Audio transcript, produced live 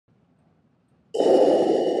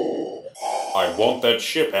I want that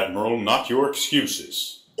ship, Admiral, not your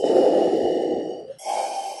excuses.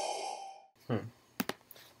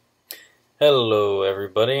 Hello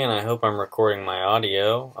everybody, and I hope I'm recording my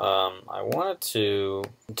audio. I wanted to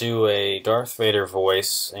do a Darth Vader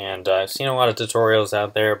voice, and I've seen a lot of tutorials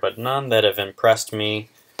out there, but none that have impressed me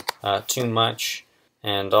too much,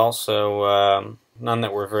 and also none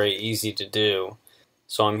that were very easy to do.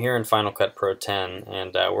 So I'm here in Final Cut Pro 10,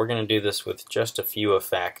 and we're going to do this with just a few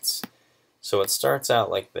effects. So it starts out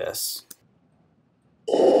like this.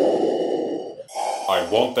 I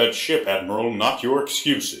want that ship, Admiral, not your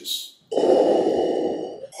excuses.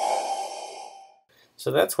 So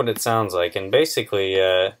that's what it sounds like, and basically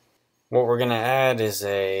what we're going to add is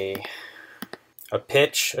a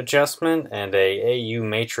pitch adjustment and a AU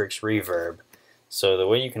matrix reverb. So the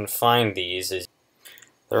way you can find these is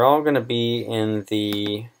they're all going to be in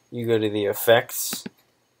the, you go to the effects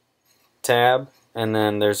tab, and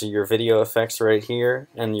then there's your video effects right here,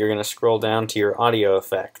 and you're going to scroll down to your audio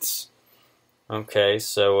effects. Okay,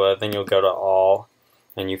 so then you'll go to all,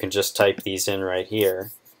 and you can just type these in right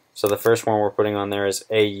here. So the first one we're putting on there is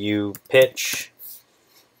AU pitch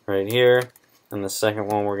right here, and the second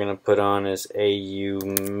one we're going to put on is AU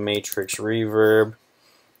matrix reverb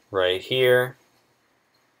right here.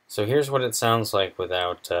 So here's what it sounds like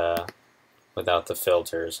without the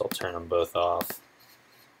filters. I'll turn them both off.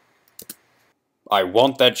 I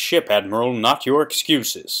want that ship, Admiral, not your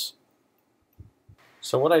excuses.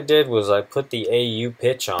 So what I did was I put the AU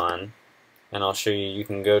pitch on, and I'll show you, you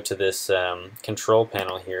can go to this control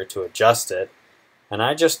panel here to adjust it, and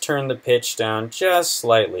I just turned the pitch down just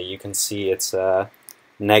slightly. You can see it's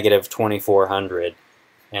negative 2400,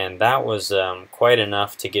 and that was quite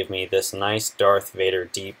enough to give me this nice Darth Vader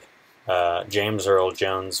deep James Earl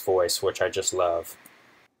Jones voice, which I just love.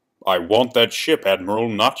 I want that ship, Admiral,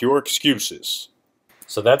 not your excuses.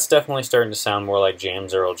 So that's definitely starting to sound more like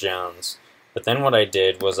James Earl Jones. But then what I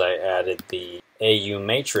did was I added the AU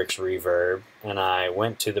matrix reverb, and I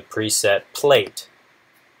went to the preset plate.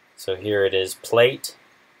 So here it is, plate,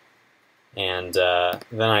 and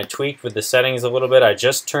then I tweaked with the settings a little bit. I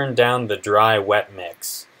just turned down the dry wet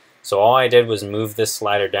mix. So all I did was move this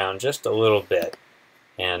slider down just a little bit,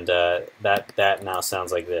 and that now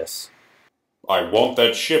sounds like this. I want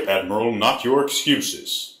that ship, Admiral, not your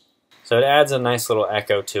excuses. So it adds a nice little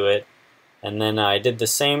echo to it. And then I did the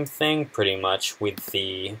same thing pretty much with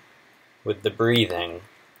the breathing.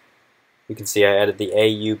 You can see I added the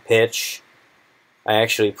AU pitch. I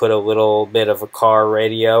actually put a little bit of a car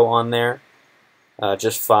radio on there,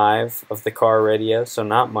 just 5 of the car radio, so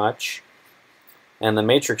not much. And the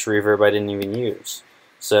matrix reverb I didn't even use.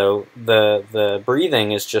 So the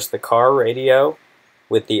breathing is just the car radio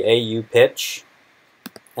with the AU pitch,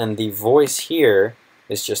 and the voice here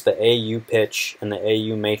is just the AU pitch and the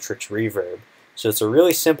AU matrix reverb. So it's a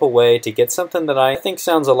really simple way to get something that I think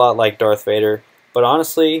sounds a lot like Darth Vader, but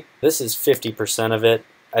honestly, this is 50% of it.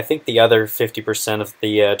 I think the other 50% of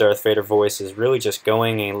the Darth Vader voice is really just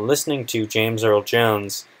going and listening to James Earl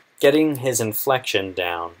Jones, getting his inflection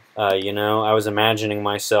down. You know, I was imagining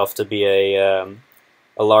myself to be a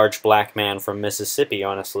large black man from Mississippi,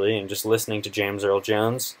 honestly, and just listening to James Earl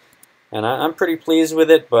Jones. And I'm pretty pleased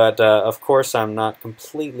with it, but of course I'm not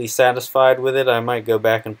completely satisfied with it. I might go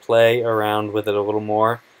back and play around with it a little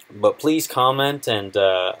more. But please comment and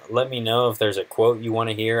let me know if there's a quote you want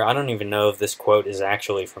to hear. I don't even know if this quote is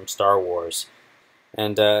actually from Star Wars.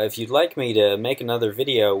 And if you'd like me to make another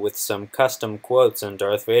video with some custom quotes in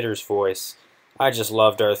Darth Vader's voice, I just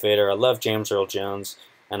love Darth Vader. I love James Earl Jones.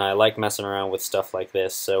 And I like messing around with stuff like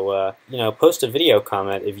this. So, you know, post a video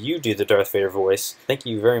comment if you do the Darth Vader voice. Thank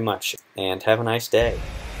you very much, and have a nice day.